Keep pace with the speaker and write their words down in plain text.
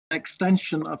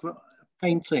extension of a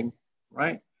painting,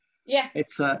 right? Yeah.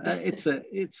 It's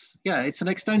an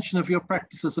extension of your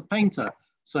practice as a painter.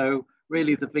 So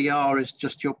really the VR is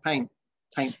just your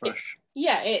paintbrush.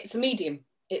 Yeah, it's a medium.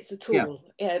 It's a tool.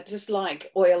 Yeah, just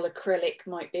like oil acrylic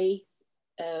might be.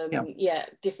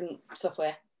 Different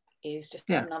software is just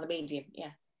another medium.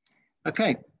 Yeah.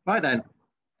 Okay, right then,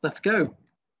 let's go.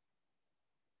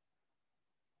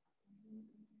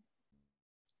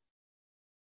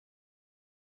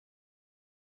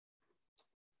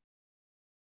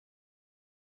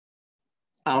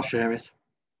 I'll share it.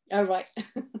 Oh, right.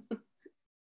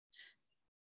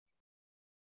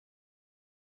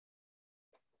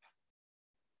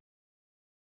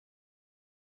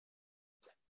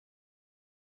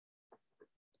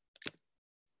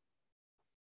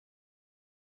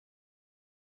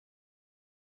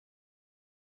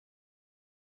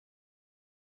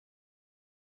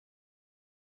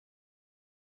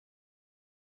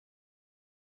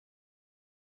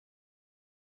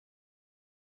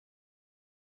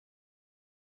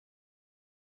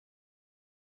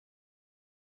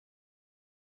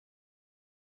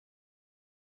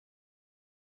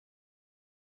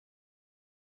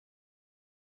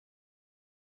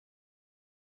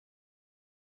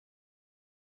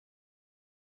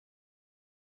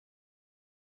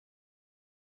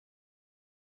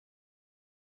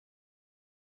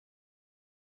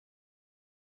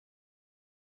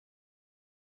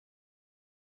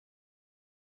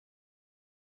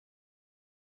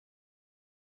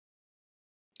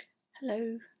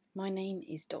 Hello, my name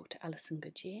is Dr. Alison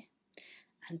Goodyear,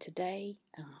 and today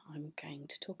I'm going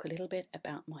to talk a little bit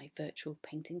about my virtual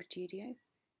painting studio.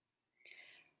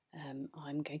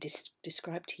 I'm going to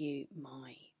describe to you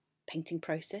my painting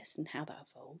process and how that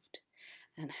evolved,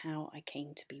 and how I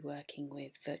came to be working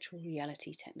with virtual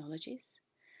reality technologies.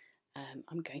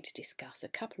 I'm going to discuss a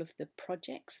couple of the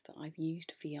projects that I've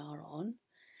used VR on,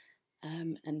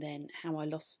 and then how I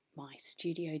lost my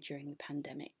studio during the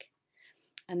pandemic,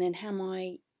 and then how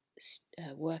my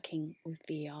working with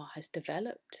VR has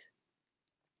developed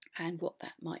and what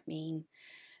that might mean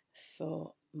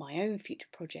for my own future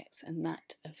projects and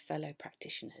that of fellow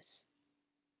practitioners.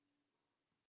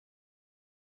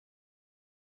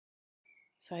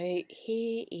 So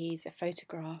here is a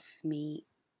photograph of me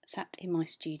sat in my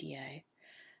studio,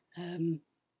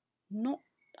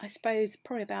 I suppose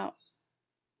probably about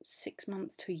 6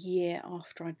 months to a year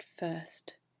after I'd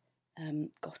first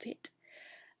got it,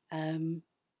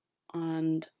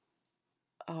 and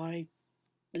I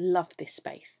loved this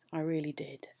space. I really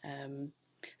did.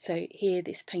 So here,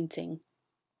 this painting,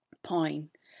 Pine,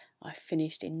 I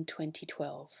finished in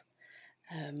 2012,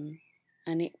 and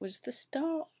it was the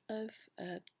start of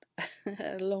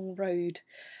a long road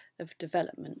of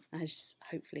development, as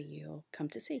hopefully you'll come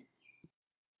to see.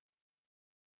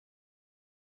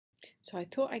 So I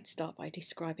thought I'd start by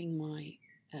describing my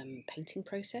painting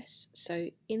process. So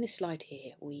in this slide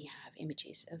here we have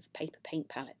images of paper paint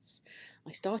palettes.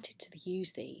 I started to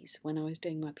use these when I was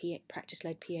doing my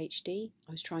practice-led PhD.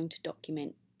 I was trying to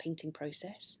document painting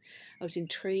process. I was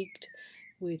intrigued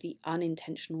with the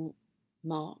unintentional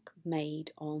mark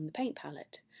made on the paint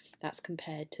palette. That's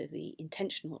compared to the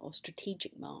intentional or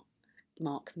strategic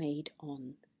mark made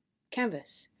on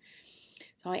canvas.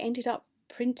 So I ended up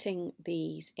printing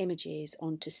these images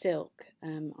onto silk.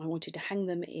 I wanted to hang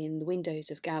them in the windows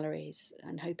of galleries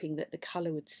and hoping that the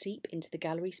colour would seep into the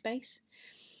gallery space.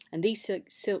 And these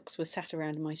silks were sat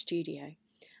around in my studio.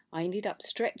 I ended up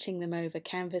stretching them over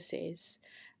canvases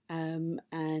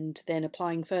and then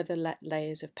applying further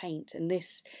layers of paint, and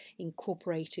this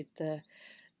incorporated the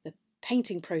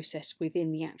painting process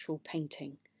within the actual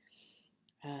painting,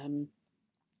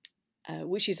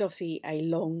 which is obviously a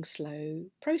long, slow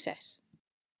process.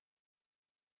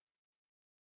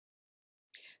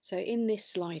 So in this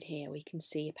slide here we can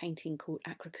see a painting called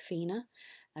Acrocafina,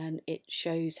 and it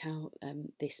shows how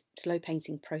this slow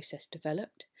painting process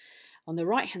developed. On the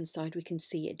right hand side we can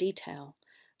see a detail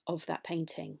of that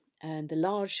painting, and the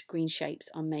large green shapes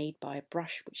are made by a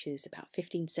brush which is about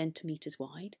 15 centimetres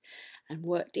wide, and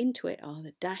worked into it are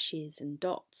the dashes and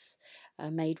dots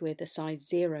made with a size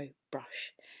 0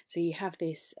 brush. So you have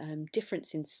this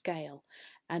difference in scale,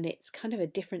 and it's kind of a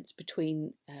difference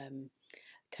between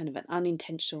kind of an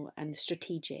unintentional and the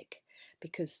strategic,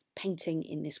 because painting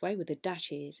in this way with the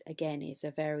dashes again is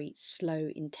a very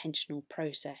slow intentional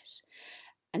process,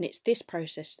 and it's this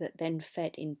process that then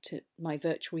fed into my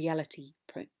virtual reality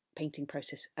painting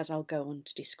process, as I'll go on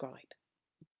to describe.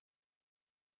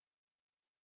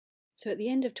 So at the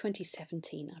end of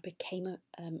 2017 I became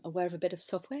aware of a bit of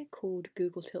software called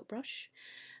Google Tilt Brush,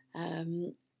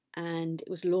 and it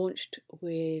was launched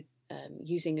with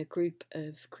using a group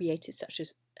of creators such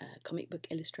as comic book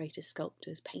illustrators,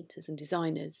 sculptors, painters and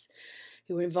designers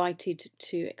who were invited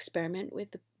to experiment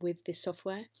with this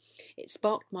software. It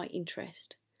sparked my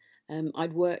interest.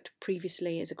 I'd worked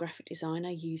previously as a graphic designer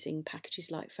using packages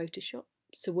like Photoshop,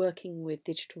 so working with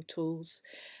digital tools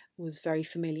was very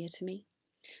familiar to me.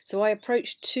 So I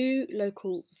approached 2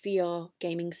 local VR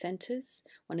gaming centres,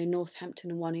 one in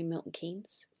Northampton and one in Milton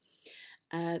Keynes.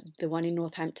 The one in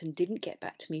Northampton didn't get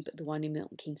back to me, but the one in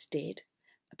Milton Keynes did,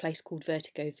 a place called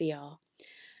Vertigo VR.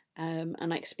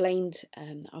 And I explained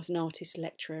I was an artist,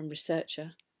 lecturer and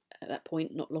researcher at that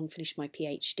point, not long finished my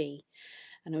PhD,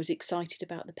 and I was excited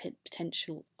about the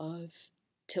potential of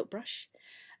Tiltbrush.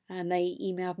 And they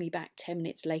emailed me back 10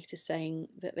 minutes later saying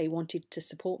that they wanted to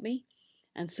support me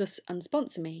and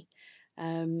sponsor me.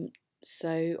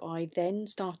 So I then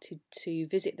started to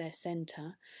visit their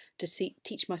centre to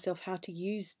teach myself how to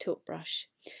use Tiltbrush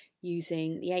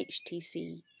using the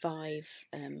HTC Vive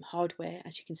hardware,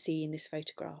 as you can see in this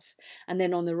photograph. And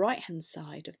then on the right hand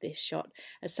side of this shot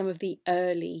are some of the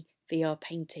early VR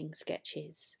painting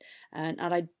sketches, and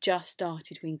I just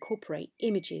started to incorporate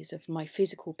images of my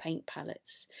physical paint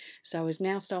palettes. So I was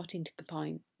now starting to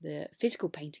combine the physical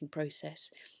painting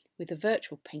process with the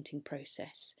virtual painting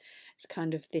process. It's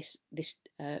kind of this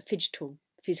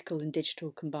physical and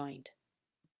digital combined.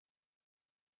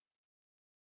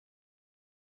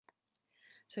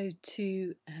 So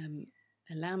to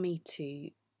allow me to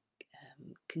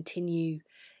continue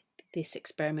this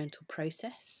experimental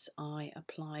process, I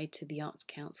applied to the Arts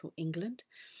Council England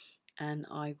and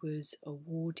I was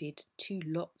awarded 2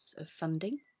 lots of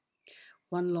funding.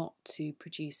 One lot to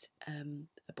produce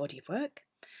a body of work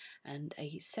and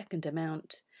a second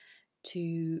amount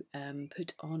to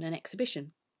put on an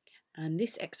exhibition. And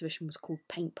this exhibition was called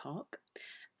Paint Park,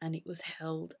 and it was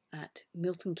held at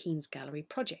Milton Keynes Gallery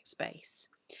Project Space.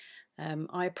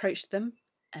 I approached them.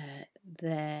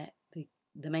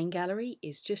 The main gallery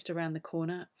is just around the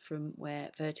corner from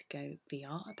where Vertigo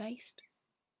VR are based.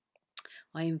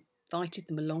 I invited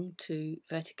them along to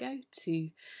Vertigo to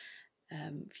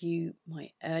view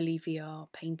my early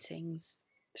VR paintings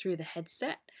through the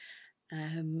headset,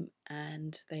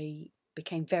 and they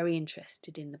became very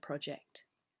interested in the project.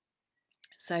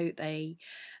 So they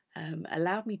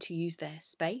allowed me to use their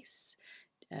space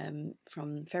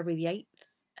from February the 8th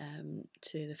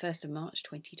to the 1st of March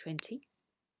 2020.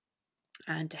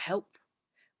 And to help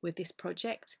with this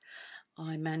project,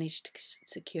 I managed to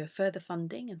secure further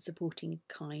funding and supporting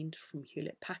kind from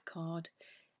Hewlett Packard,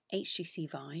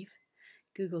 HTC Vive,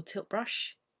 Google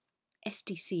Tiltbrush,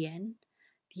 SDCN,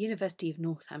 the University of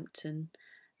Northampton,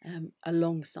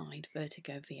 alongside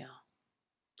Vertigo VR.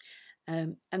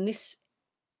 And this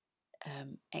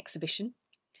exhibition,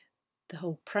 the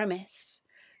whole premise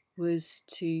was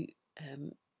to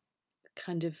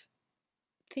kind of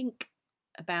think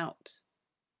about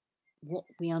what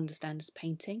we understand as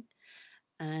painting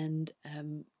and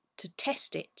to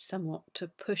test it somewhat, to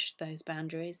push those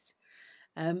boundaries,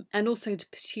 and also to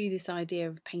pursue this idea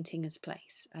of painting as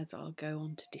place, as I'll go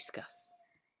on to discuss.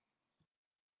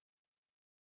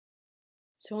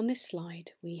 So on this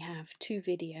slide we have 2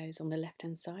 videos on the left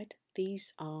hand side.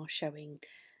 These are showing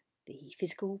the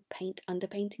physical paint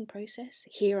underpainting process.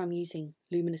 Here I'm using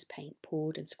luminous paint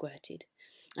poured and squirted.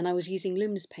 And I was using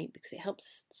luminous paint because it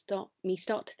helps me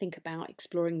start to think about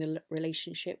exploring the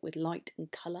relationship with light and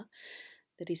colour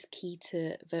that is key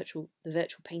to the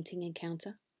virtual painting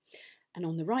encounter. And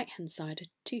on the right hand side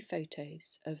are 2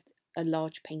 photos of a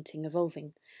large painting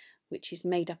evolving, which is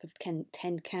made up of 10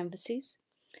 canvases.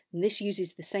 And this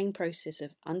uses the same process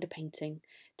of underpainting,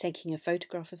 taking a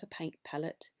photograph of a paint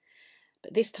palette,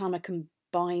 but this time I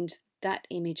combined that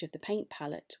image of the paint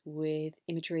palette with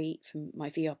imagery from my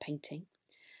VR painting.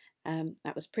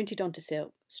 That was printed onto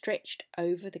silk, stretched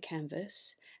over the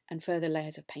canvas, and further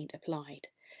layers of paint applied.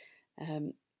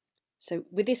 So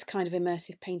with this kind of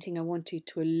immersive painting, I wanted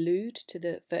to allude to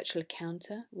the virtual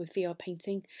encounter with VR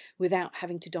painting without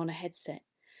having to don a headset.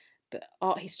 But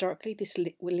art historically, this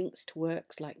links to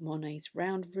works like Monet's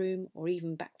Round Room, or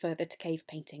even back further to cave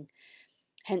painting.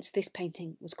 Hence this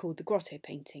painting was called the grotto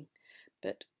painting,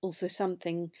 but also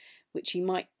something which you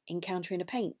might encounter in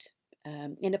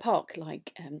a park,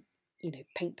 like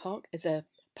Paint Park, as a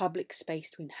public space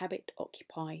to inhabit,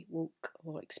 occupy, walk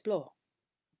or explore.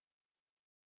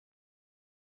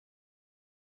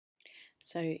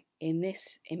 So in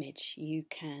this image you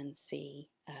can see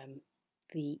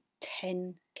the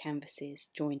 10 canvases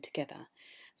joined together.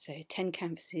 So 10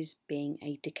 canvases being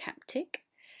a decaptic.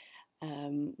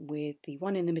 With the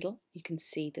one in the middle, you can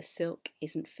see the silk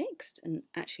isn't fixed, and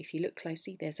actually if you look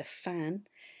closely there's a fan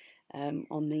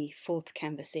on the fourth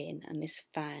canvas in, and this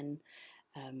fan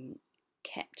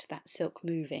kept that silk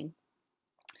moving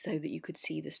so that you could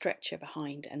see the stretcher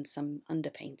behind and some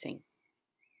underpainting.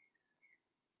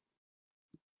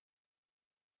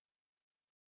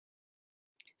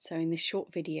 So in this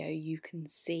short video you can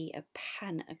see a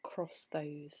pan across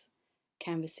those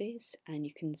canvases and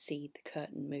you can see the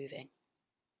curtain moving.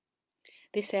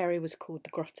 This area was called the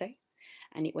grotto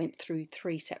and it went through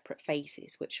 3 separate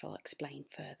phases, which I'll explain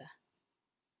further.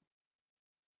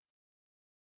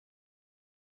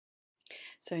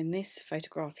 So in this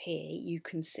photograph here you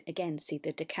can again see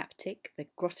the decaptic, the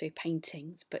grotto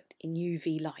paintings, but in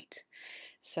UV light.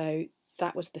 So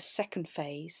that was the second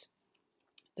phase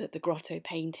that the grotto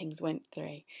paintings went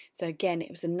through. So again,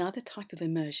 it was another type of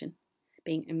immersion,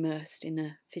 being immersed in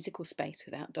a physical space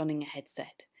without donning a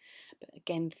headset. But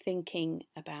again, thinking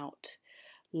about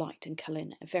light and colour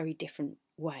in a very different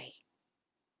way.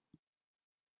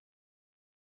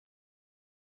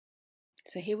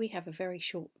 So here we have a very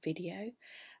short video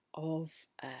of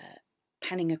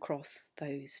panning across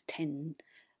those 10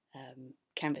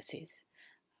 canvases.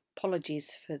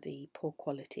 Apologies for the poor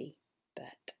quality,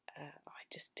 but I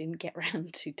just didn't get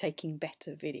round to taking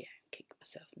better video. Kick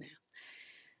myself now.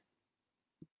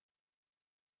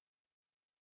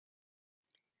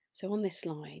 So on this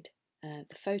slide,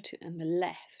 the photo on the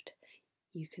left,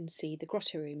 you can see the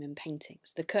grotto room and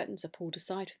paintings. The curtains are pulled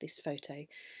aside for this photo,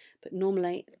 but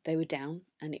normally they were down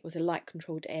and it was a light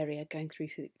controlled area going through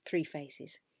 3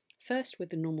 phases. First with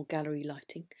the normal gallery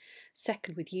lighting,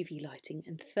 second with UV lighting,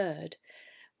 and third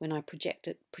when I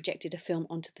projected a film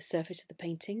onto the surface of the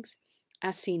paintings,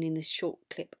 as seen in this short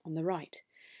clip on the right.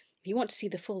 If you want to see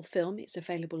the full film, it's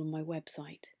available on my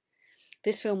website.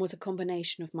 This film was a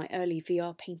combination of my early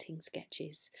VR painting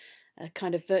sketches, a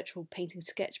kind of virtual painting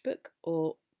sketchbook,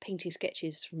 or painting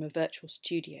sketches from a virtual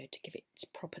studio to give it its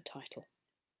proper title.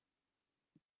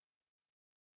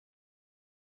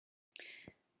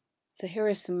 So here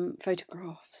are some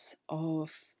photographs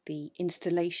of the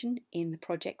installation in the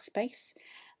project space.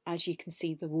 As you can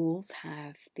see, the walls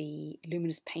have the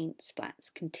luminous paint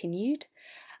splats continued.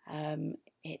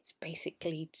 It's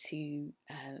basically to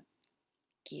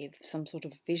give some sort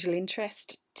of visual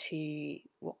interest to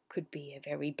what could be a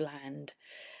very bland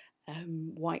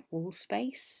white wall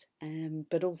space,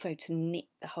 but also to knit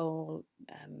the whole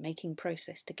making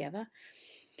process together.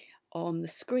 On the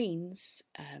screens,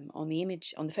 on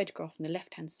the photograph on the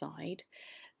left hand side,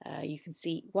 you can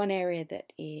see one area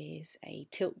that is a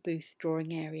tilt booth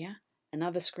drawing area,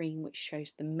 another screen which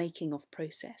shows the making of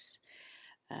process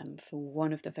for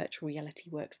one of the virtual reality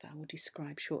works that I will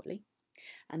describe shortly.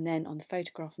 And then on the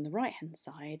photograph on the right hand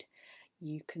side,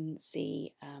 you can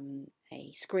see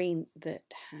a screen that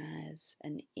has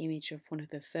an image of one of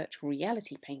the virtual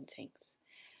reality paintings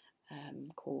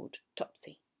called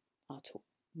Topsy. I'll talk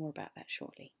more about that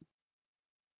shortly.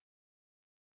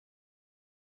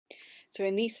 So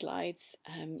in these slides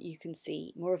you can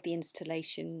see more of the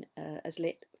installation as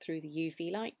lit through the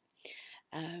UV light,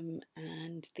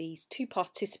 and these 2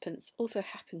 participants also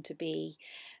happen to be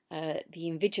the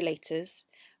invigilators,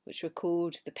 which were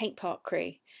called the Paint Park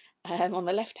crew. On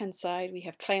the left hand side we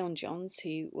have Cleon Johns,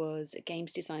 who was a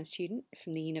games design student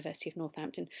from the University of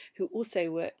Northampton, who also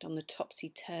worked on the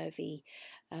Topsy-Turvy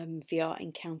VR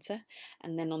encounter.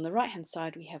 And then on the right hand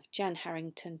side we have Jan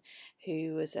Harrington,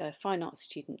 who was a fine arts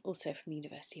student also from the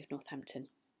University of Northampton.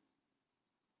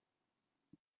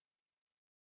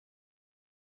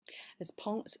 As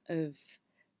part of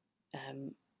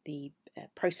the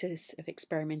process of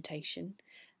experimentation,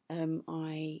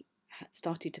 I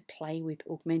started to play with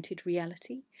augmented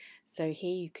reality. So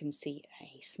here you can see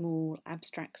a small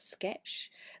abstract sketch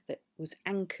that was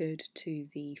anchored to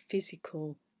the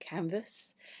physical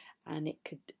canvas, and it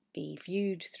could be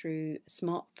viewed through a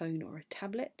smartphone or a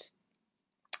tablet.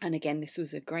 And again, this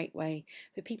was a great way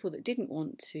for people that didn't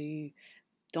want to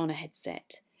don a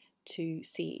headset to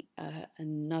see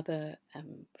another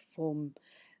form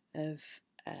of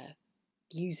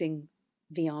using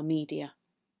VR media,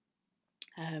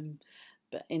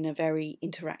 but in a very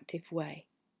interactive way.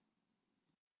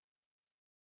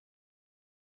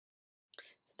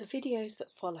 So the videos that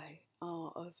follow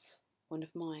are of one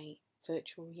of my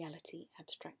virtual reality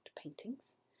abstract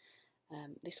paintings.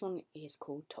 This one is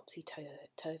called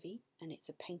Topsy-Turvy, and it's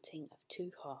a painting of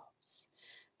 2 halves.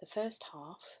 The first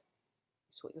half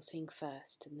is what you're seeing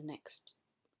first in the next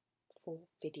 4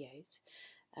 videos.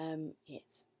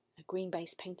 It's a green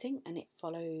based painting and it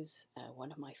follows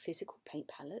one of my physical paint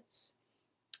palettes.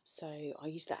 So I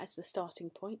use that as the starting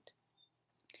point.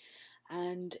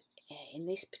 And in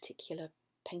this particular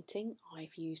painting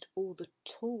I've used all the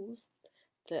tools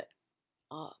that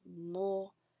are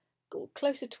more or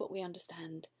closer to what we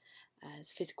understand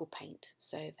as physical paint.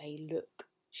 So they look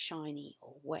shiny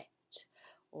or wet,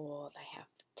 or they have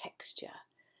texture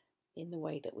in the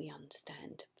way that we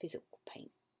understand physical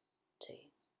paint too.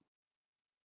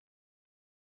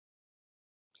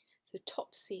 So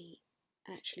Topsy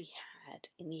actually had,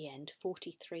 in the end,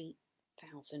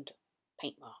 43,000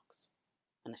 paint marks.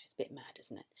 I know, it's a bit mad,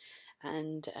 isn't it?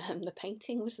 And the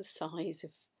painting was the size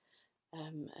of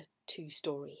a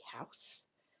 2-story house.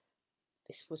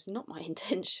 This was not my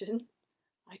intention.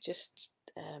 I just,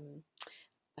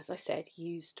 as I said,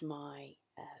 used my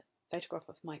photograph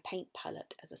of my paint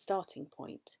palette as a starting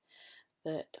point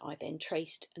that I then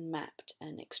traced and mapped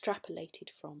and extrapolated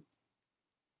from.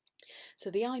 So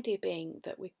the idea being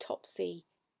that with Topsy,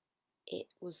 it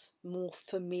was more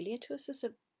familiar to us as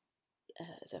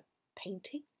a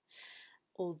painting,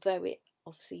 although it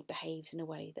obviously behaves in a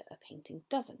way that a painting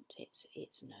doesn't. It's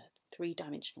in a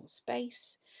 3-dimensional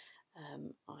space.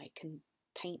 I can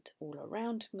paint all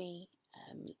around me.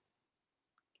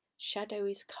 Shadow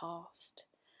is cast.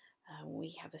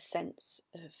 We have a sense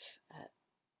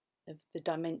of the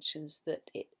dimensions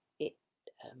that it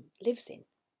lives in.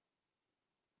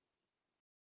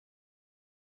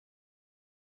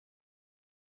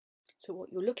 So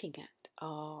what you're looking at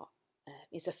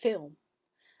is a film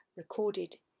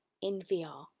recorded in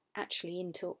VR, actually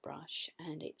in Tilt Brush,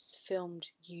 and it's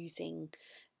filmed using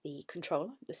the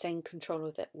controller, the same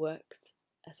controller that works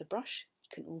as a brush.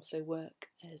 It can also work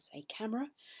as a camera,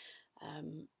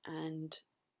 and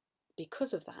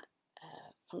because of that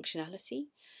functionality,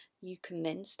 you can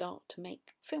then start to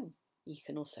make film. You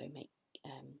can also make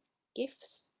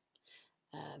GIFs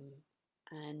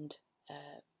and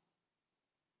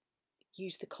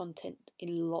use the content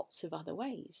in lots of other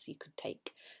ways. You could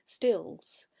take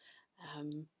stills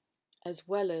as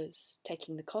well as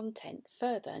taking the content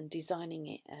further and designing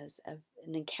it as an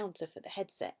encounter for the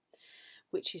headset,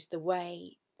 which is the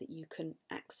way that you can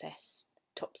access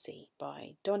Topsy,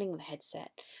 by donning the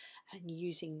headset and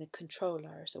using the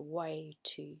controller as a way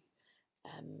to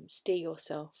steer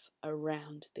yourself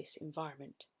around this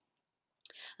environment.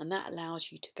 And that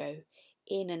allows you to go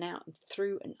in and out and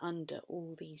through and under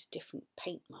all these different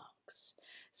paint marks.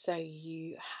 So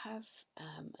you have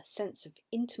a sense of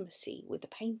intimacy with the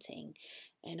painting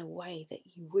in a way that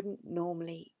you wouldn't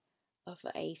normally of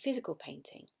a physical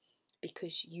painting,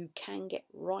 because you can get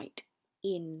right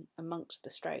in amongst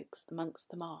the strokes, amongst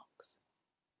the marks.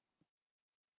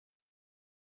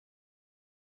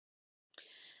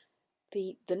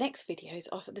 The next videos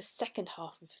are for the second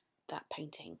half of that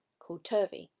painting, called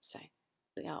Turvy. So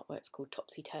the artwork's called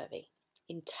Topsy Turvy.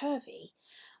 In Turvy,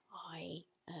 I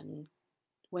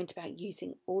went about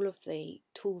using all of the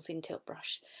tools in Tilt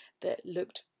Brush that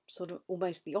looked sort of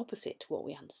almost the opposite to what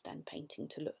we understand painting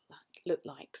to look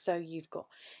like. So you've got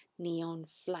neon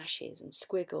flashes and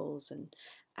squiggles and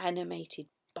animated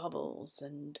bubbles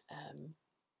and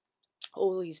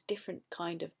all these different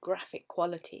kind of graphic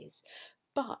qualities,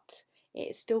 but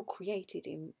it is still created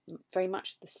in very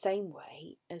much the same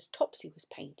way as Topsy was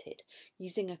painted,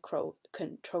 using a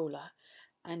controller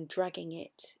and dragging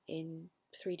it in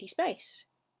 3D space.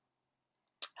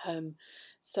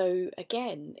 So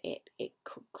again, it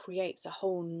creates a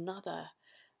whole nother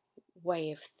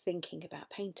way of thinking about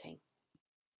painting.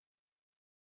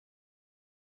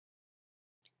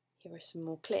 Here are some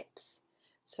more clips.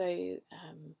 So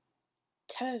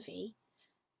Turvy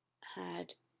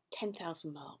had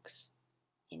 10,000 marks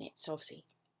in it, so obviously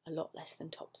a lot less than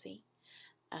Topsy,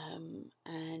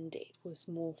 and it was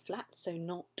more flat, so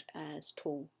not as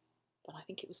tall, but I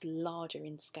think it was larger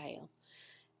in scale,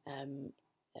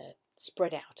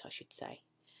 spread out I should say,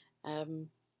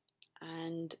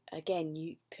 and again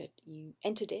you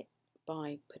entered it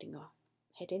by putting your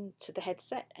head into the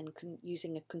headset and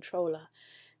using a controller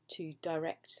to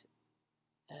direct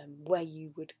where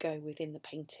you would go within the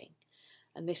painting,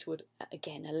 and this would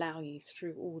again allow you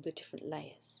through all the different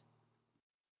layers.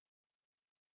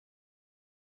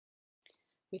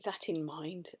 With that in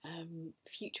mind,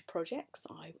 future projects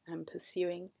I am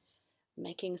pursuing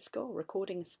making a score,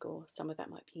 recording a score. Some of that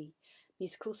might be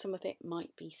musical, some of it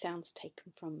might be sounds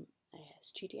taken from a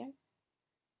studio.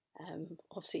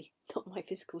 Obviously not my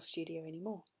physical studio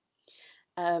anymore.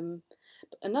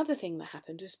 But another thing that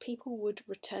happened was people would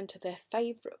return to their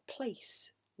favourite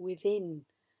place within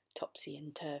Topsy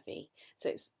and Turvy. So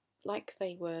it's like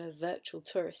they were virtual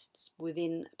tourists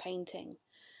within a painting.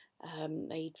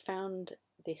 They'd found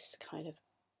this kind of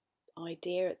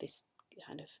idea at this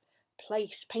kind of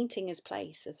place, painting as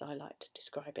place, as I like to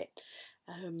describe it,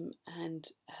 and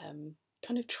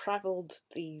kind of travelled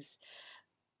this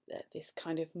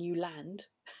kind of new land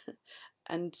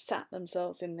and sat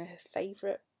themselves in their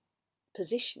favourite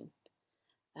position.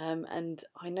 And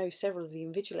I know several of the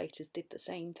invigilators did the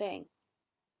same thing.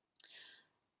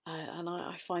 And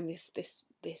I find this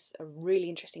a really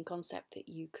interesting concept, that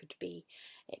you could be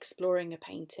exploring a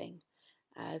painting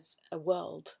as a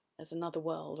world, as another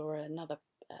world, or another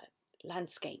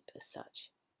landscape as such.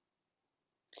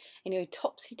 Anyway,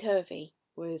 Topsy Turvy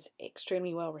was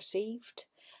extremely well received,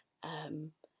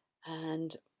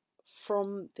 and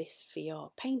from this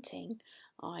VR painting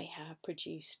I have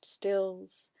produced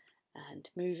stills and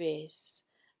movies,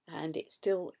 and it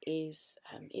still is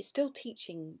it's still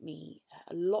teaching me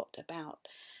a lot about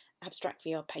abstract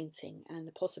VR painting and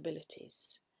the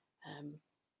possibilities.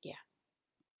 Yeah.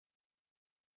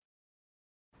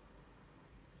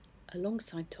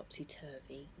 Alongside Topsy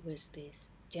Turvy was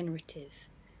this generative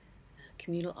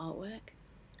communal artwork.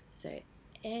 So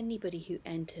anybody who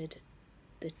entered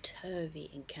the Turvy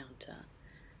encounter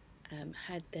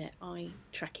had their eye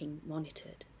tracking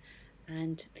monitored,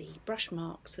 and the brush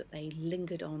marks that they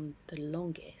lingered on the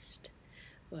longest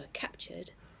were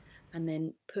captured and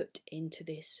then put into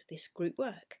this group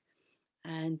work.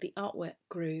 And the artwork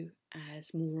grew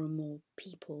as more and more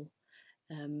people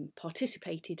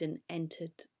participated and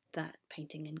entered that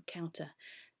painting encounter.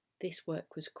 This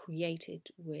work was created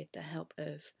with the help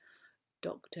of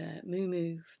Dr.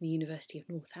 Mumu from the University of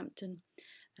Northampton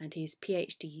and his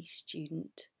PhD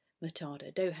student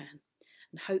Murtada Dohan.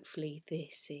 And hopefully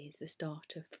this is the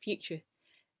start of future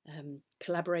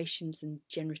collaborations and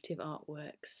generative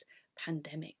artworks,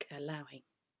 pandemic allowing.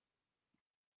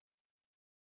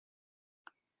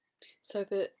 So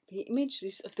the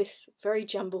images of this very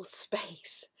jumbled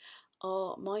space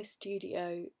are my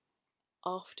studio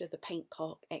after the Paint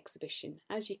Park exhibition.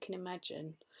 As you can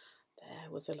imagine,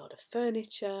 there was a lot of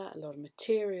furniture, a lot of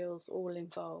materials all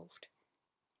involved.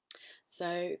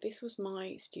 So this was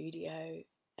my studio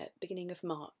at the beginning of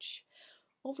March,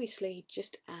 obviously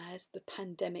just as the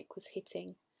pandemic was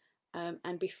hitting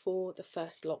and before the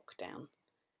first lockdown.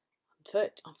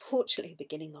 Unfortunately,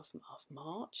 beginning of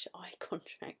March, I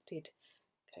contracted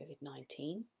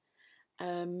COVID-19.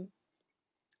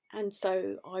 And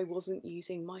so I wasn't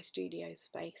using my studio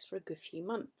space for a good few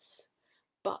months,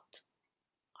 but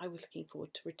I was looking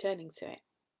forward to returning to it.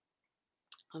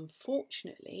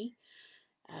 Unfortunately,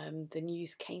 the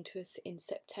news came to us in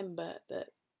September that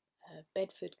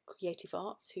Bedford Creative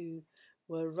Arts, who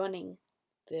were running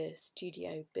the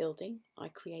studio building, I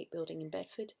Create building in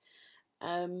Bedford,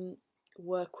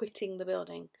 were quitting the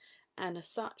building, and as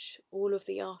such all of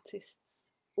the artists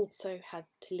also had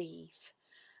to leave.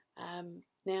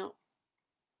 Now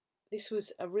this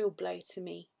was a real blow to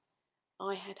me.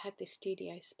 I had had this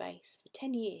studio space for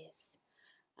 10 years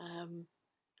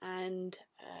and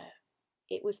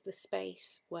it was the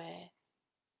space where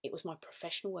it was my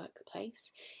professional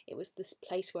workplace. It was this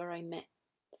place where I met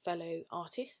fellow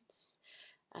artists.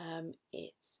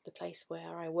 It's the place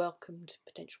where I welcomed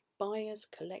potential buyers,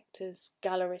 collectors,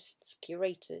 gallerists,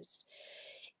 curators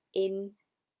in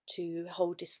to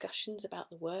hold discussions about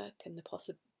the work and the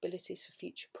possibilities for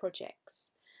future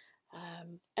projects,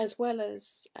 as well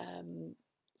as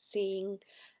seeing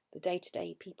the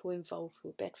day-to-day people involved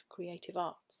with Bedford Creative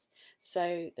Arts.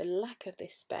 So the lack of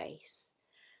this space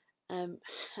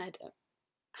had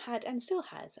and still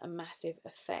has a massive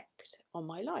effect on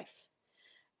my life,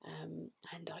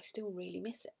 and I still really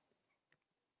miss it.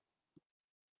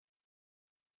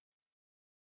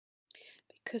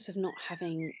 Because of not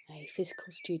having a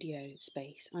physical studio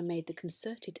space, I made the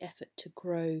concerted effort to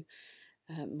grow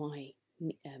my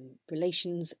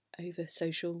relations over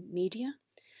social media,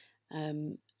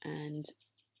 and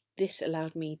this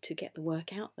allowed me to get the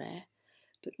work out there,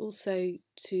 but also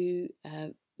to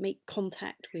make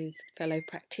contact with fellow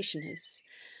practitioners,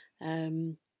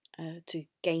 to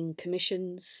gain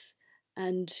commissions,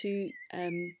 and to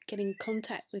get in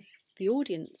contact with the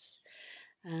audience.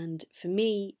 And for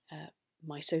me,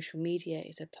 my social media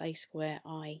is a place where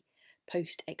I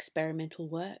post experimental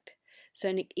work. So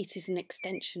it is an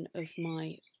extension of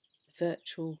my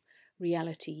virtual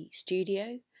reality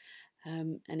studio,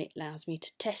 and it allows me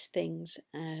to test things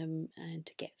and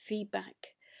to get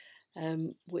feedback,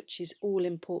 which is all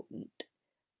important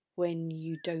when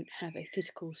you don't have a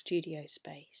physical studio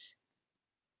space.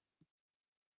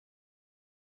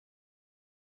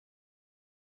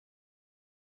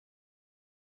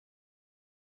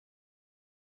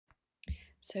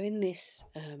 So in this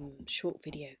short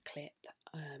video clip,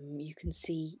 you can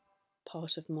see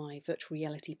part of my virtual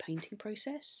reality painting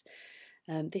process.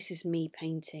 This is me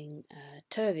painting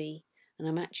Turvy, and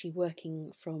I'm actually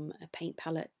working from a paint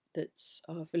palette that's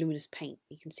of voluminous paint.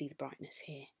 You can see the brightness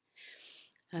here.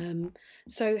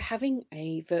 So having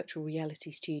a virtual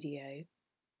reality studio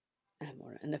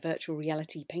and a virtual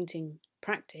reality painting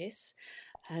practice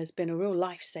has been a real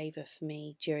lifesaver for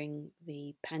me during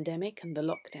the pandemic and the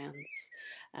lockdowns.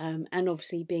 And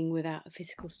obviously being without a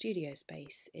physical studio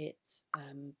space, it's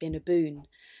been a boon.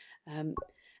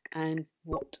 And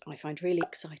what I find really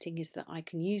exciting is that I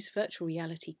can use virtual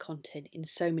reality content in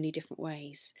so many different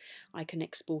ways. I can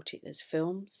export it as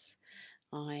films.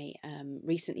 I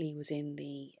recently was in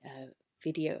the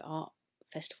Video Art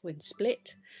Festival in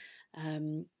Split.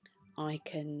 I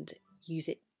can use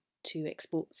it to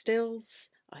export stills.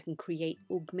 I can create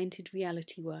augmented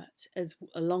reality works as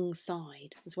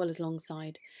well as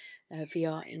alongside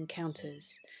VR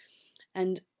encounters.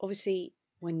 And obviously,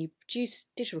 when you produce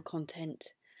digital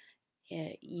content,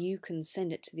 you can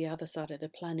send it to the other side of the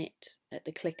planet at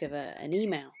the click of an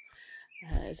email,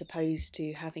 as opposed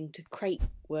to having to crate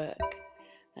work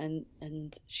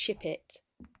and ship it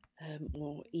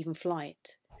or even fly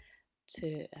it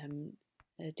to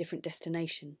a different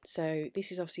destination. So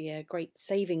this is obviously a great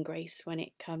saving grace when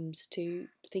it comes to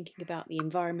thinking about the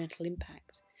environmental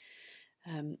impact,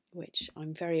 which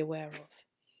I'm very aware of.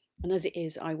 And as it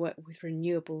is, I work with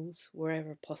renewables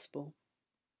wherever possible.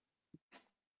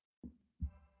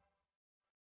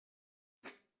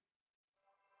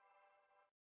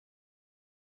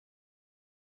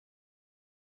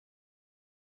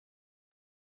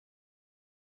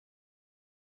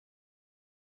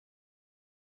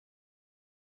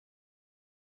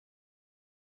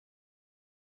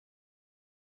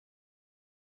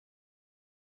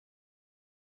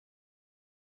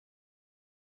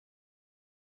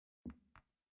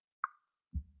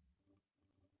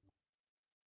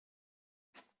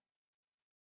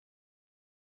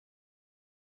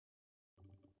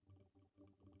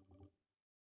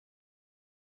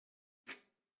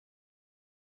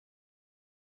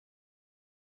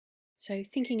 So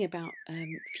thinking about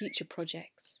future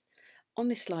projects, on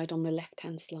this slide on the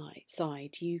left-hand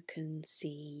side, you can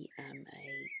see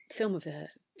a film of a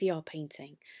VR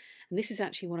painting. And this is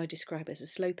actually what I describe as a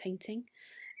slow painting.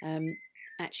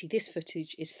 Actually, this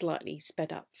footage is slightly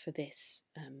sped up for this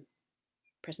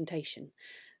presentation,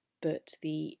 but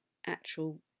the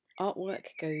actual artwork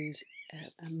goes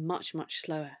much, much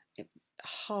slower. It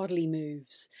hardly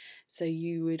moves. So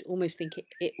you would almost think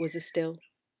it was a still,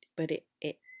 but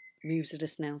it moves at a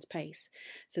snail's pace.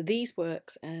 So these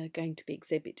works are going to be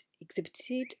exhibited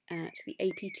at the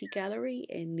APT Gallery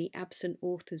in the Absent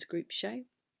Authors Group show.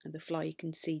 And the flyer you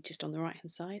can see just on the right hand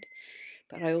side.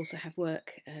 But I also have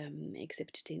work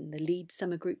exhibited in the Leeds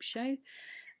Summer Group show,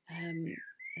 and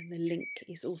the link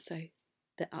is also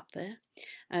up there.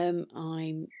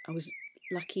 I was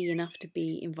lucky enough to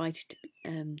be invited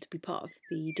to be part of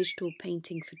the Digital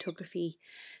Painting Photography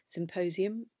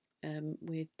Symposium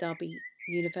with Derby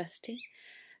University.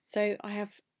 So I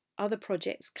have other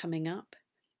projects coming up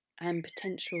and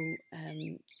potential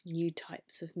new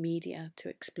types of media to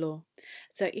explore.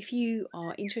 So if you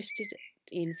are interested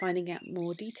in finding out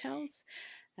more details,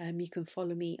 you can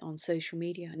follow me on social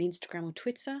media on Instagram or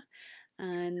Twitter,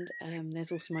 and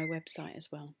there's also my website as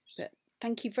well. But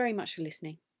thank you very much for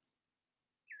listening,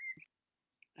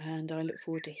 and I look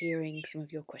forward to hearing some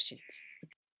of your questions.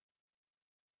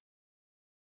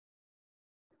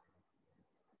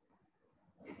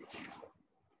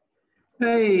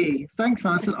 Hey, thanks,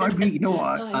 Alison. I really, you know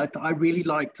what, I really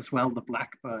liked as well the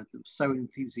blackbird. It was so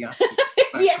enthusiastic.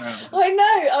 Yeah, I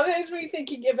know. I was really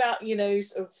thinking about, you know,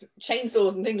 sort of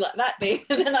chainsaws and things like that being,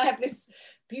 and then I have this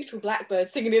beautiful blackbird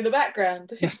singing in the background.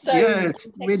 Yes, So yeah, it's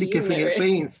really techie, giving it really?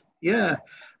 beans. Yeah,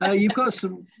 let's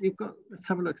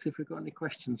have a look, see if we've got any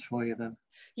questions for you then.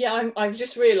 Yeah, I've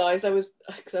just realised I was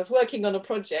working on a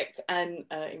project and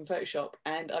in Photoshop,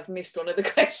 and I've missed one of the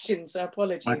questions. So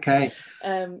apologies. Okay.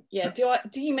 Yeah.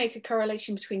 Do you make a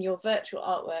correlation between your virtual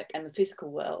artwork and the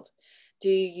physical world? Do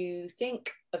you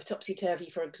think of Topsy Turvy,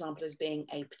 for example, as being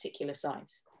a particular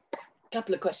size? A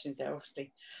couple of questions there,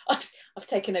 obviously. I've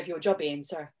taken over your job, Ian.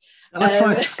 Sorry. That's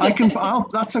fine.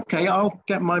 That's okay. I'll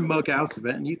get my mug out of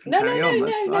it, and you can carry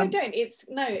on. No, don't.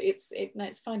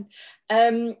 It's fine.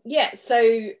 Yeah.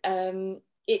 So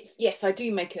yes, I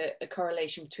do make a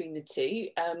correlation between the two.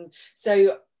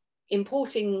 So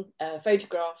importing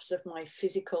photographs of my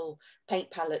physical paint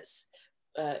palettes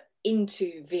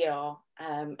into VR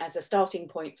as a starting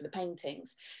point for the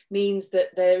paintings means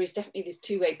that there is definitely this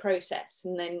two-way process.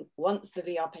 And then once the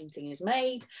VR painting is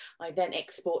made, I then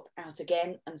export out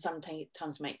again and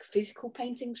sometimes make physical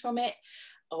paintings from it,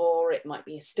 or it might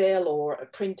be a still or a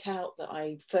printout that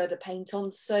I further paint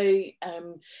on. So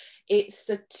it's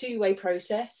a two-way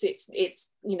process. It's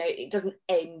you know, it doesn't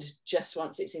end just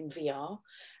once it's in VR.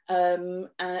 And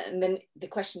then the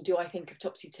question, do I think of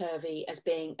topsy-turvy as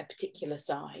being a particular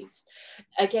size?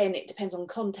 Again, it depends on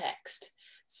context.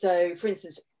 So for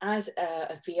instance, as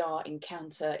a VR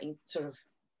encounter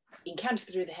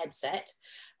through the headset,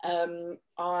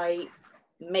 I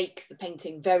make the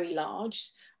painting very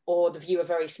large or the viewer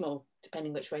very small,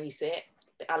 depending which way you see it.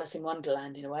 Alice in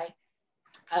Wonderland in a way.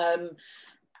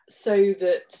 So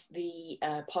that the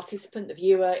participant, the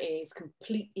viewer, is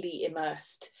completely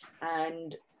immersed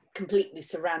and completely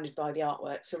surrounded by the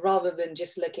artwork. So rather than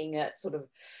just looking at sort of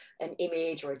an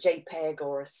image or a JPEG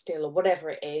or a still or whatever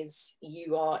it is,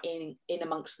 you are in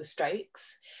amongst the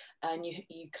strokes, and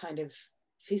you kind of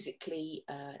physically,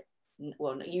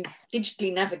 you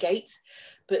digitally navigate.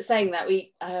 But saying that,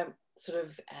 we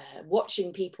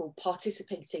watching people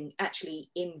participating actually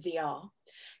in VR,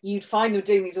 you'd find them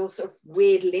doing these all sort of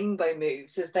weird limbo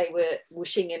moves as they were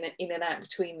whooshing in and out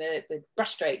between the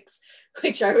brush strokes,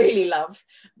 which I really love.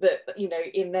 But, you know,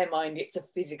 in their mind, it's a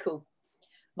physical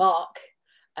mark.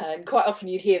 And quite often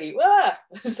you'd hear the "wah"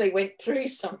 as they went through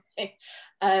something,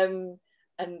 until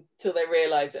they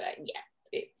realise that, yeah,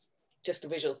 it's just a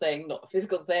visual thing, not a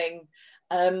physical thing.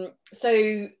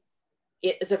 So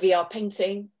it, as a VR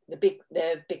painting, the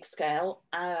big scale,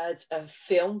 as a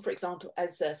film, for example,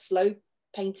 as a slow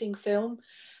painting film,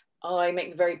 I make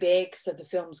them very big, so the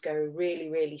films go really,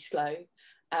 really slow.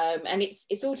 And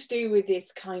it's all to do with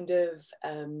this kind of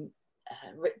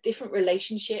different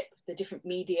relationship the different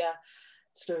media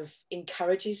sort of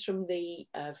encourages from the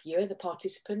viewer, the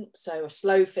participant. So a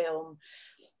slow film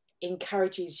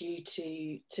encourages you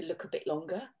to look a bit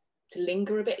longer, to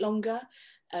linger a bit longer,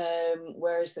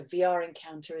 whereas the VR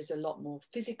encounter is a lot more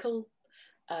physical,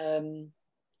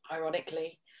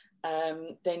 ironically.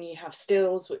 Then you have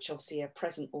stills, which obviously are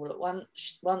present all at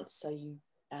once. So you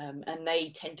and they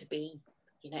tend to be,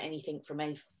 you know, anything from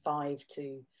A5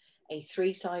 to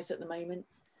A3 size at the moment.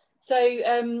 So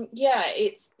yeah,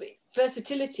 it's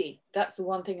versatility. That's the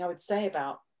one thing I would say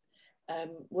about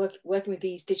working with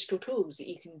these digital tools, that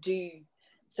you can do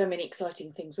so many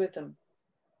exciting things with them.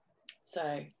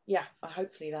 So yeah,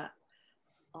 hopefully that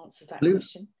answers that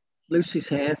question. Lucy's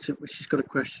here, so she's got a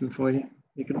question for you.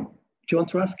 Do you want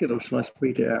to ask it, or shall I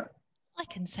read it out? I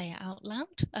can say it out loud.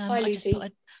 Hi, Lucy. I just thought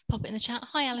I'd pop it in the chat.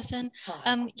 Hi, Alison.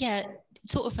 Hi. Yeah,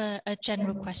 sort of a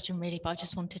general question really, but I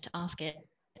just wanted to ask it.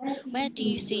 Where do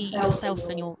you see yourself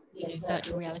and your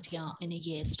virtual reality art in a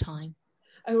year's time?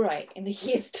 Oh, right, in a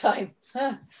year's time.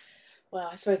 Well,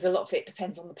 I suppose a lot of it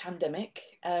depends on the pandemic.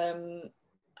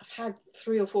 I've had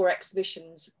 3 or 4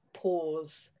 exhibitions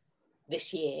pause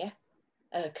this year,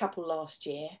 a couple last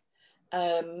year.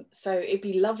 So it'd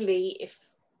be lovely if,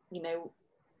 you know,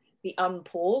 the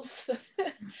unpause,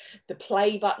 the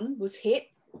play button was hit,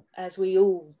 as we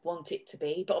all want it to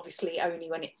be, but obviously only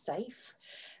when it's safe.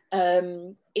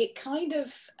 It kind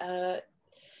of,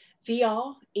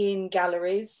 VR in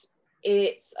galleries,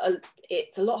 it's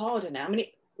a lot harder now. I mean,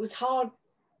 it was hard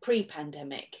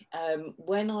pre-pandemic.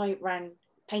 When I ran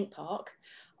Paint Park,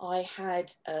 I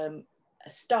had a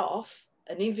staff,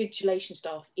 an invigilation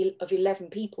staff of 11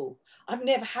 people. I've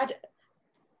never had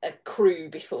a crew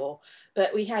before,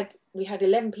 but we had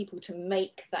 11 people to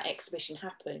make that exhibition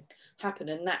happen,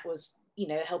 and that was, you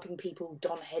know, helping people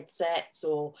don headsets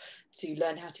or to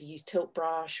learn how to use tilt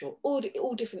brush, or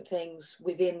all different things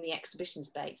within the exhibition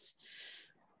space.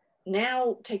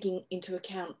 Now, taking into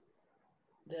account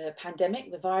the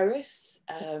pandemic, the virus,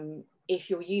 if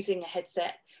you're using a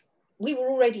headset, we were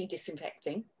already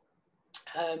disinfecting.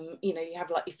 You know, you have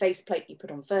like your faceplate you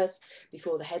put on first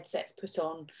before the headset's put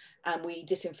on, and we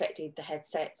disinfected the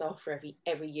headsets after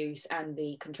every use, and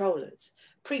the controllers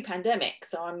pre-pandemic.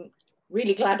 So I'm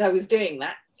really glad I was doing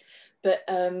that. But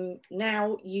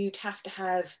now you'd have to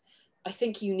have, I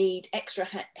think you need extra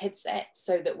headsets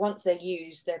so that once they're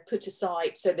used, they're put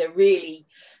aside, so they're really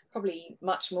probably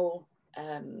much more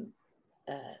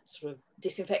sort of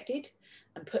disinfected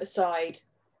and put aside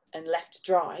and left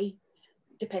dry,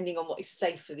 depending on what is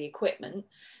safe for the equipment.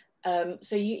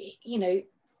 So you know,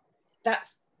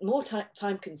 that's more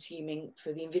time consuming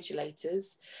for the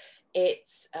invigilators.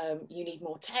 It's you need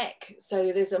more tech,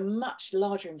 so there's a much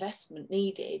larger investment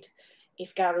needed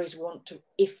if galleries want to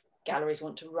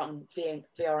run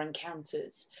VR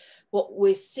encounters. What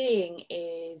we're seeing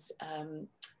is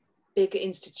bigger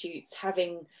institutes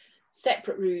having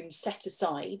separate rooms set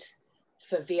aside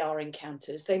for VR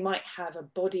encounters. They might have a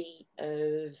body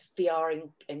of VR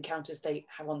encounters they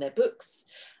have on their books,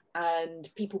 and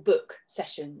people book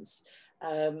sessions.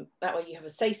 That way you have a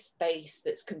safe space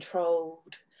that's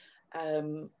controlled,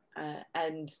 and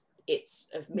it's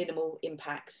of minimal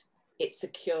impact, it's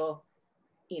secure,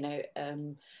 you know,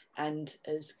 and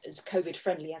as COVID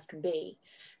friendly as can be.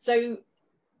 So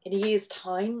in a year's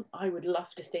time, I would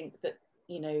love to think that,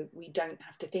 you know, we don't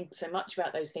have to think so much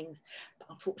about those things, but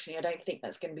unfortunately, I don't think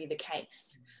that's going to be the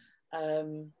case.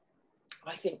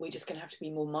 I think we're just going to have to be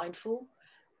more mindful,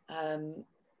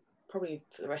 probably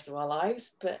for the rest of our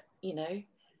lives, but, you know,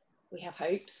 we have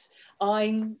hopes.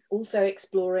 I'm also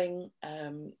exploring,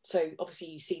 so obviously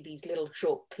you see these little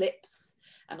short clips,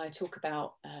 and I talk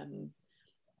about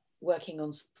working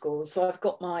on scores. So I've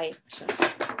got my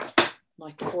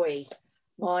toy,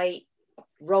 my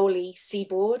Rolly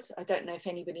Seaboard. I don't know if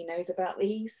anybody knows about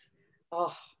these.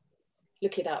 Oh,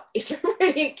 look it up. It's a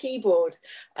brilliant keyboard.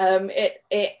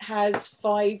 It has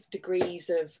 5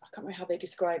 degrees of, I can't remember how they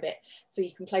describe it. So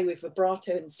you can play with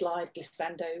vibrato and slide,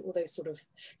 glissando, all those sort of.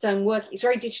 So it's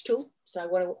very digital.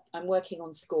 So I'm working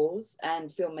on scores and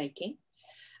filmmaking,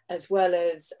 as well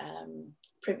as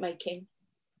printmaking.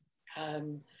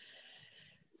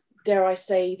 Dare I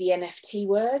say the NFT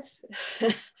word?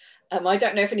 I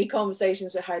don't know if any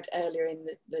conversations were had earlier in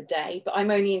the day, but I'm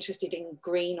only interested in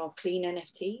green or clean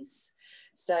NFTs.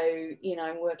 So, you know,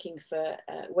 I'm waiting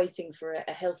for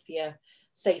a healthier,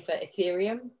 safer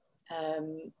Ethereum,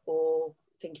 or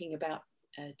thinking about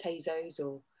Tezos,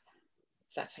 or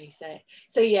if that's how you say it.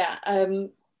 So yeah,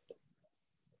 I'm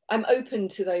open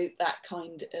to that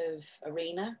kind of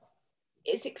arena.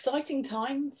 It's exciting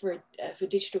time for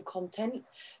digital content,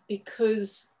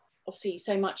 because obviously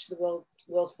so much of the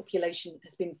world's population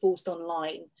has been forced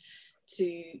online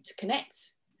to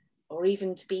connect, or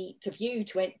even to be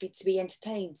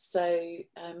entertained. So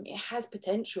it has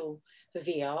potential for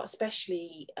VR,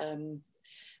 especially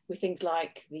with things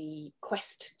like the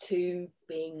Quest 2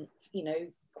 being, you know,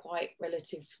 quite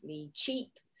relatively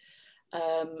cheap,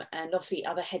 and obviously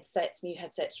other new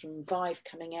headsets from Vive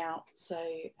coming out. So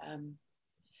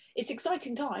it's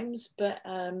exciting times, but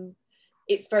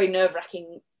it's very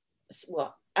nerve-wracking.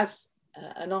 Well, as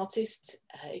an artist,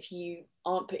 if you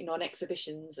aren't putting on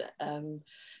exhibitions,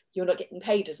 you're not getting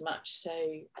paid as much. So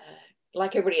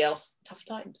like everybody else, tough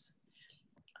times.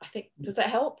 I think, does that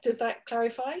help? Does that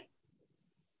clarify?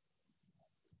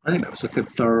 I think that was a good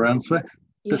thorough answer.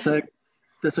 Yeah.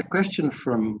 There's a question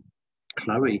from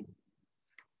Chloe.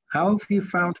 How have you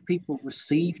found people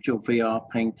received your VR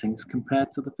paintings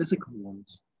compared to the physical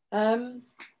ones?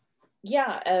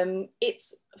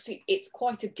 It's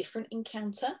quite a different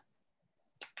encounter.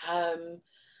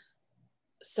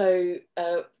 So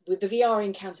with the VR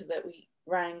encounter that we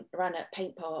ran at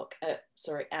Paint Park, at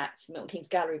Milton Keynes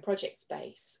Gallery Project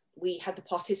Space, we had the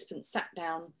participants sat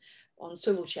down on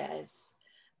swivel chairs,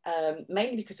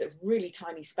 mainly because of really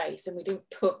tiny space, and we didn't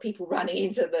put people running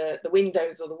into the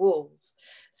windows or the walls.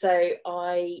 So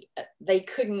they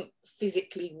couldn't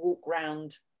physically walk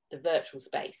around the virtual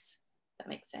space. That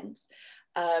makes sense.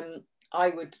 I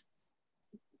would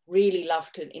really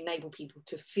love to enable people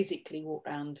to physically walk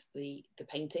around the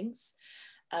paintings.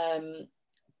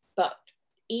 But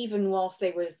even whilst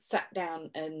they were sat down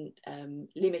and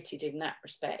limited in that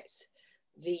respect,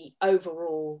 the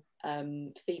overall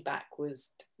feedback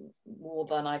was more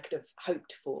than I could have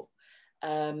hoped for.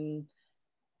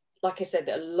 Like I said,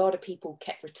 that a lot of people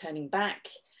kept returning back.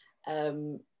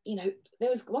 You know, there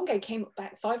was one guy came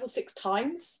back 5 or 6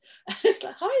 times. It's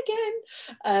like, hi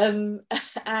again.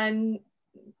 And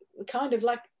kind of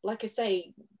like I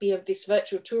say, be of this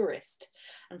virtual tourist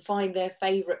and find their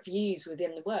favorite views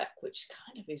within the work, which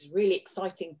kind of is really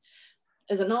exciting.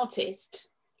 As an artist,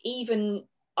 even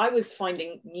I was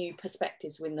finding new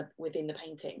perspectives within the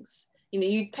paintings. You know,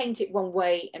 you'd paint it one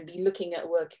way and be looking at a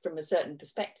work from a certain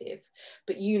perspective,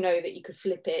 but you know that you could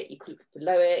flip it, you could look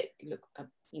below it, you look,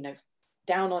 you know,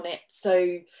 down on it.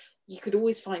 So you could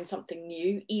always find something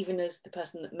new, even as the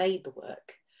person that made the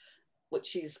work,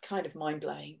 which is kind of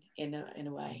mind-blowing in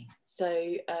a way. So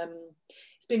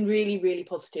it's been really, really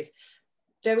positive.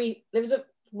 There was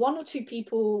one or two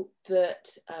people that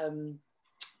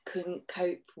couldn't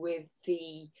cope with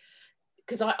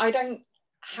because I don't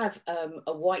have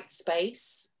a white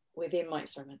space within my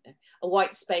experiment there. A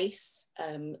white space,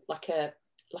 like a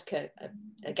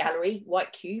gallery,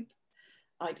 white cube.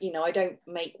 I don't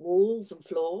make walls and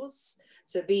floors.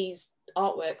 So these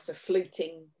artworks are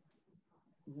floating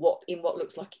in what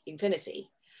looks like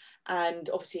infinity. And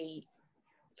obviously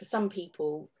for some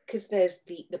people, because there's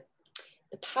the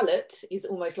palette is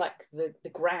almost like the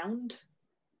ground.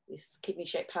 This kidney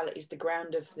shaped palette is the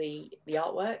ground of the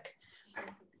artwork.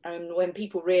 And when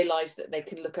people realize that they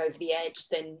can look over the edge,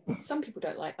 then some people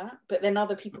don't like that, but then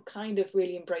other people kind of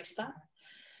really embrace that.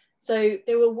 So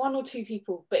there were 1 or 2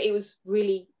 people, but it was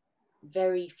really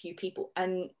very few people.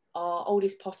 And our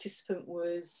oldest participant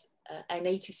was an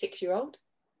 86-year-old.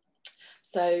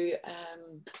 So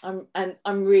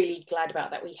I'm really glad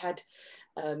about that. We had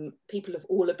people of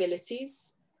all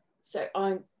abilities. So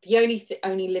the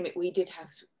only limit we did have,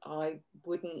 I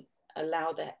wouldn't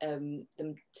allow them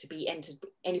to be entered,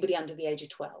 anybody under the age of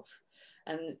 12.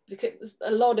 And because there's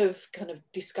a lot of kind of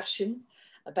discussion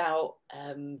about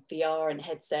VR and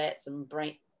headsets and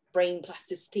brain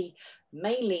plasticity,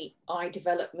 mainly eye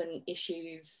development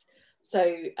issues.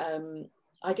 So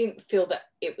I didn't feel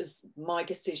that it was my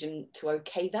decision to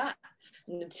okay that.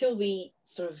 And until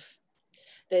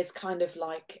there's kind of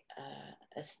like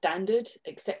a standard,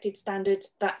 accepted standard,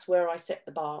 that's where I set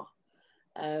the bar.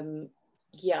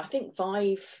 Yeah, I think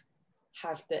Vive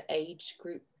have the age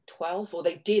group 12, or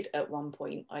they did at one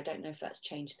point. I don't know if that's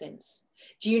changed since.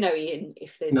 Do you know, Ian,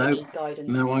 if there's any guidance?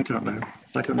 No, I don't know.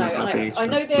 I don't know about the age. I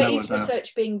know there is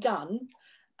research being done,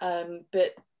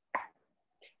 but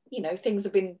you know, things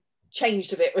have been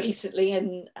changed a bit recently,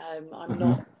 and I'm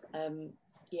not.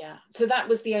 Yeah, so that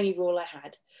was the only rule I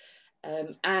had,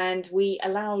 and we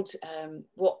allowed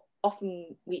what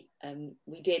often we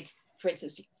did. For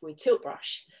instance, with Tilt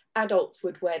Brush, adults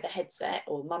would wear the headset,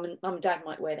 or mum and dad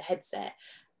might wear the headset,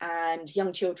 and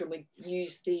young children would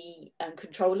use the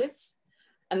controllers,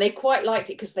 and they quite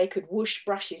liked it because they could whoosh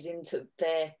brushes into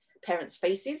their parents'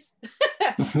 faces.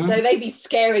 So they'd be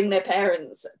scaring their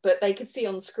parents, but they could see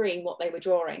on screen what they were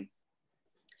drawing.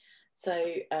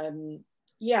 So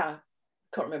yeah,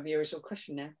 can't remember the original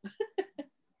question now.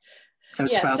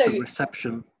 It's about the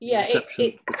reception. Yeah,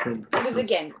 it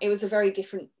was a very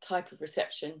different type of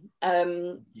reception.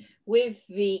 With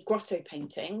the grotto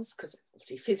paintings, because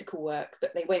obviously physical works,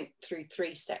 but they went through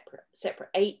three separate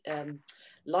 8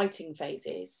 lighting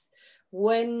phases.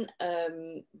 When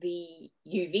the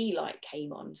UV light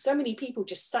came on, so many people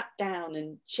just sat down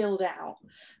and chilled out.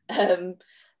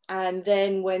 And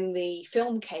then when the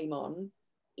film came on,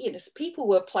 you know, people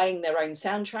were playing their own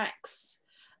soundtracks,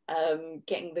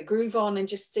 getting the groove on and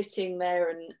just sitting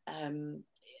there and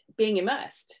being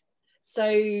immersed.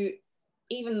 So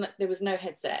even that there was no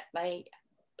headset, they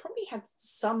probably had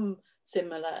some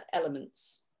similar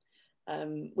elements,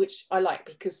 which I like,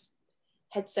 because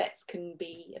headsets can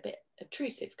be a bit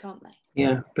obtrusive, can't they?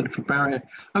 Yeah, bit of a barrier.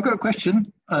 I've got a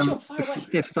question, sure, fire away.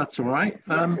 If that's all right.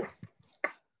 Yeah, of course.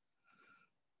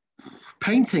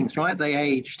 Paintings, right? They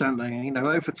age, don't they? You know,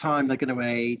 over time they're going to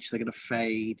age, they're going to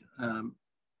fade.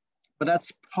 But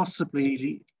that's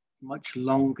possibly much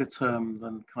longer term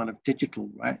than kind of digital,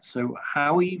 right? So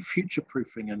how are you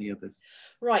future-proofing any of this?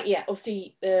 Right, yeah,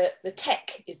 obviously the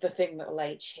tech is the thing that will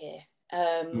age here.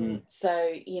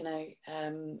 So, you know,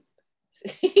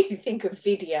 you think of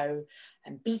video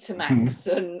and Betamax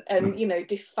and you know,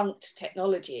 defunct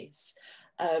technologies.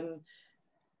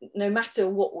 No matter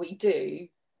what we do,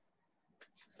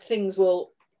 things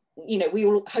will, you know, we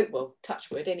all hope, well,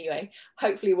 touch wood anyway,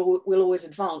 hopefully we'll always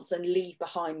advance and leave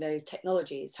behind those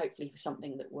technologies, hopefully for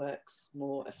something that works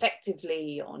more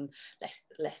effectively, on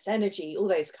less energy, all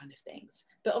those kind of things.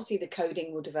 But obviously the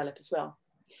coding will develop as well.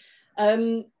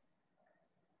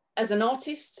 As an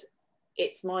artist,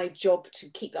 it's my job to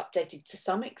keep updated to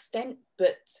some extent,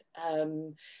 but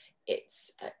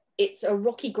it's a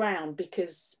rocky ground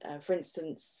because, for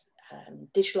instance,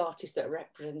 digital artists that are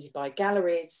represented by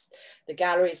galleries, the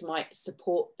galleries might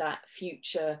support that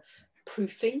future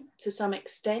proofing to some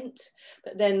extent,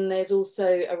 but then there's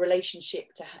also a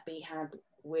relationship to be had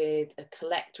with a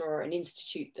collector or an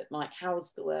institute that might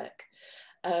house the work.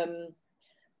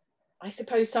 I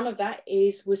suppose some of that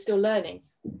is we're still learning,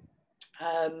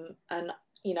 and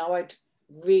you know, I'd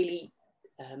really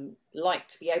like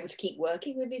to be able to keep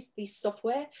working with this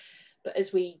software. But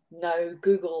as we know,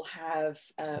 Google are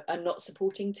not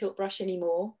supporting Tilt Brush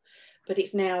anymore, but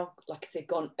it's now, like I said,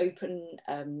 gone open.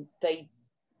 They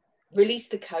released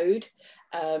the code,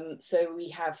 so we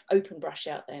have Open Brush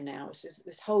out there now. So there's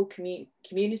this whole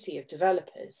community of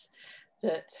developers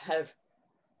that have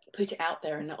put it out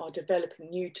there and are developing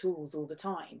new tools all the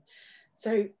time.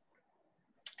 So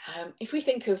if we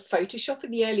think of Photoshop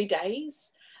in the early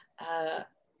days,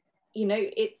 you know,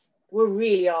 we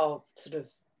really are sort of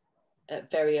a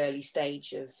very early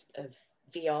stage of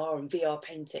VR and VR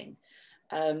painting,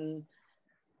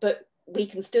 but we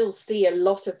can still see a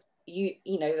lot of you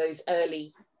know, those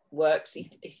early works. You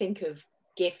think of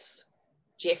GIFs,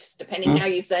 depending how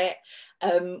you say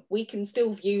it. We can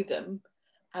still view them.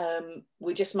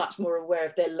 We're just much more aware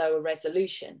of their lower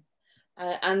resolution,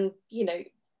 and you know,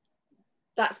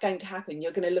 that's going to happen.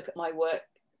 You're going to look at my work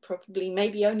probably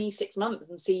maybe only 6 months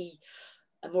and see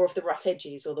more of the rough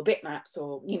edges or the bitmaps,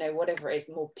 or you know, whatever it is,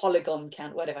 the more polygon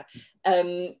count, whatever.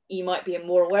 You might be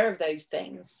more aware of those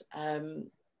things,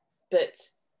 but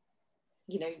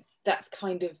you know, that's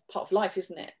kind of part of life,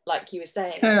 isn't it? Like you were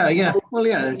saying. Yeah. Well,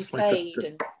 yeah, things it's like fade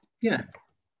and yeah.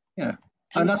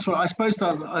 And that's what I suppose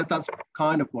that's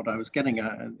kind of what I was getting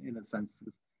at in a sense.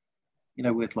 You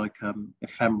know, with like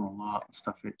ephemeral art and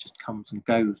stuff, it just comes and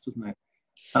goes, doesn't it?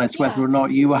 And it's whether or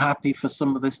not you were happy for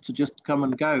some of this to just come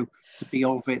and go, to be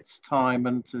of its time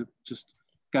and to just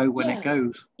go when it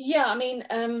goes. Yeah, I mean,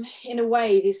 in a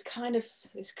way, this kind of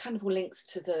all links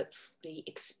to the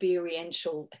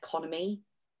experiential economy.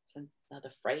 It's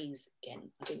another phrase again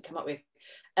I didn't come up with.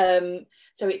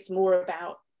 So it's more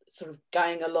about sort of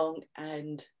going along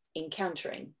and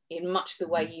encountering in much the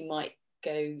way you might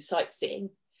go sightseeing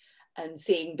and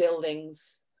seeing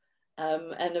buildings.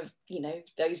 And you know,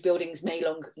 those buildings may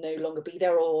no longer be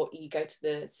there, or you go to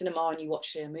the cinema and you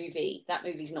watch a movie. That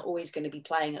movie's not always going to be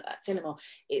playing at that cinema.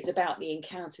 It's about the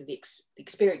encounter, the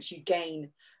experience you gain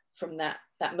from that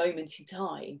moment in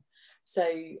time. So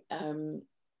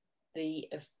the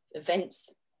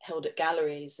events held at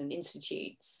galleries and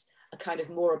institutes are kind of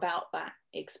more about that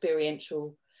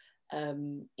experiential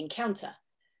encounter.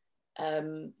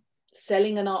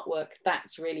 Selling an artwork,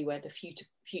 that's really where the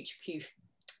future-proof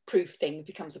thing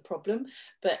becomes a problem.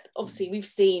 But obviously we've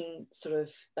seen sort of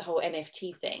the whole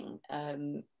NFT thing,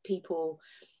 people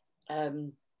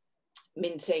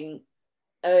minting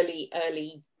early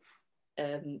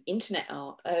internet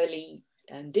art, early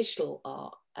digital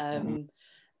art,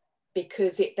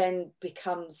 because it then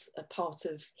becomes a part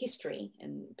of history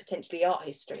and potentially art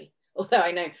history. Although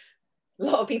I know a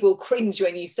lot of people cringe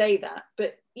when you say that,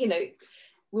 but you know,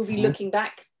 we'll be looking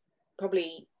back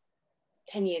probably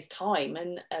 10 years time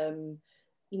and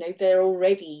you know, there are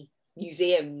already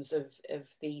museums of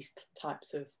these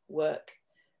types of work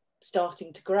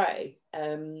starting to grow.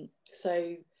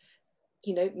 So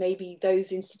you know, maybe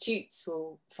those institutes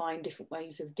will find different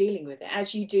ways of dealing with it,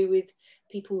 as you do with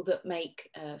people that make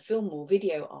film or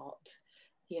video art,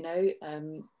 you know,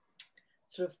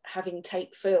 sort of having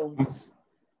tape films.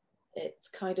 It's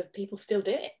kind of, people still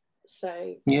do it.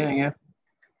 So yeah.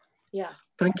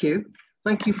 Thank you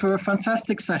for a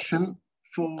fantastic session,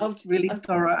 for really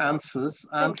thorough answers,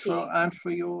 and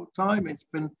for your time. It's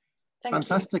been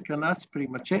fantastic. And that's pretty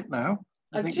much it now.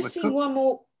 I've just seen one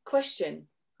more question.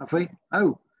 Have we?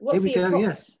 Oh, what's the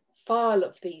approx file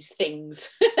of these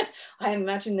things? I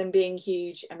imagine them being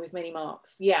huge and with many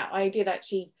marks. Yeah, I did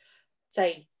actually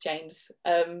say, James,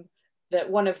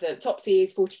 that one of the Topsy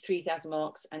is 43,000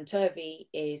 marks and Turvey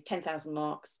is 10,000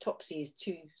 marks. Topsy is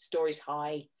 2 stories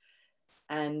high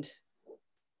and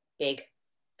big.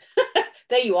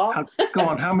 There you are. Go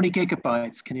on, how many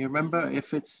gigabytes? Can you remember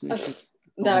if it's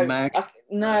no,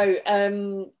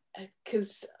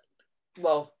 because,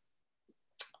 well,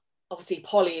 obviously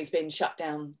Poly has been shut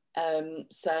down,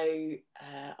 so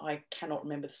I cannot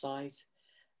remember the size.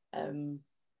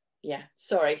 Yeah,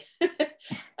 sorry.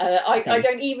 I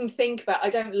don't even think about, I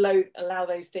don't allow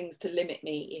those things to limit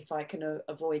me if I can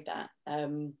avoid that.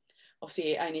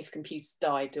 Obviously only if computers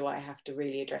die do I have to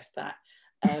really address that.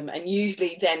 And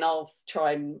usually then I'll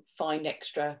try and find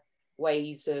extra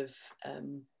ways of,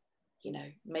 you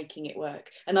know, making it work.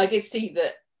 And I did see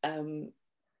that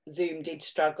Zoom did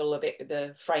struggle a bit with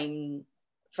the frame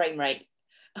rate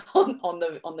on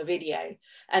the video.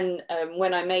 And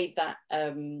when I made that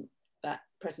that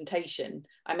presentation,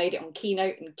 I made it on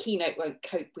Keynote, and Keynote won't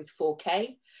cope with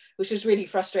 4K, which was really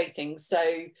frustrating.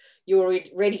 So you're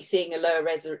already seeing a lower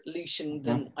resolution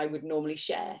than I would normally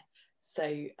share.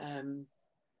 So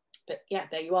but yeah,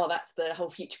 there you are. That's the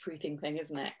whole future-proofing thing,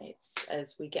 isn't it? It's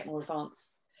as we get more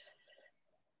advanced.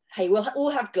 Hey, we'll all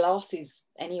have glasses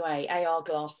anyway, AR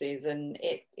glasses, and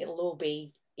it'll all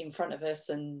be in front of us,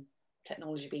 and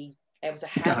technology be able to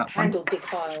handle big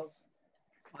files.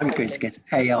 I'm going to get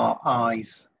AR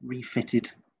eyes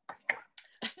refitted.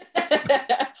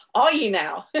 Are you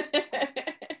now?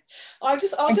 I'll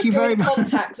just go with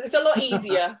contacts. It's a lot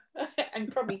easier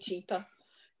and probably cheaper.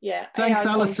 Yeah. Thanks,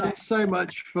 Alison, so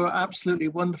much for an absolutely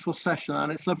wonderful session,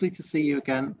 and it's lovely to see you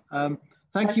again.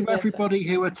 Thank you, everybody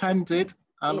who attended,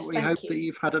 and we hope that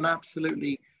you've had an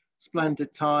absolutely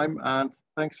splendid time. And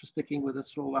thanks for sticking with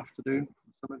us all afternoon,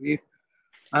 some of you.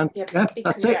 And yeah, that's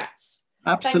it.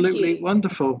 Absolutely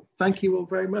wonderful. Thank you all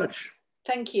very much.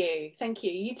 Thank you. Thank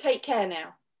you. You take care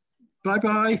now.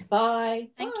 Bye-bye. Bye.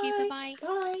 Thank you. Bye-bye.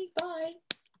 Bye. Bye.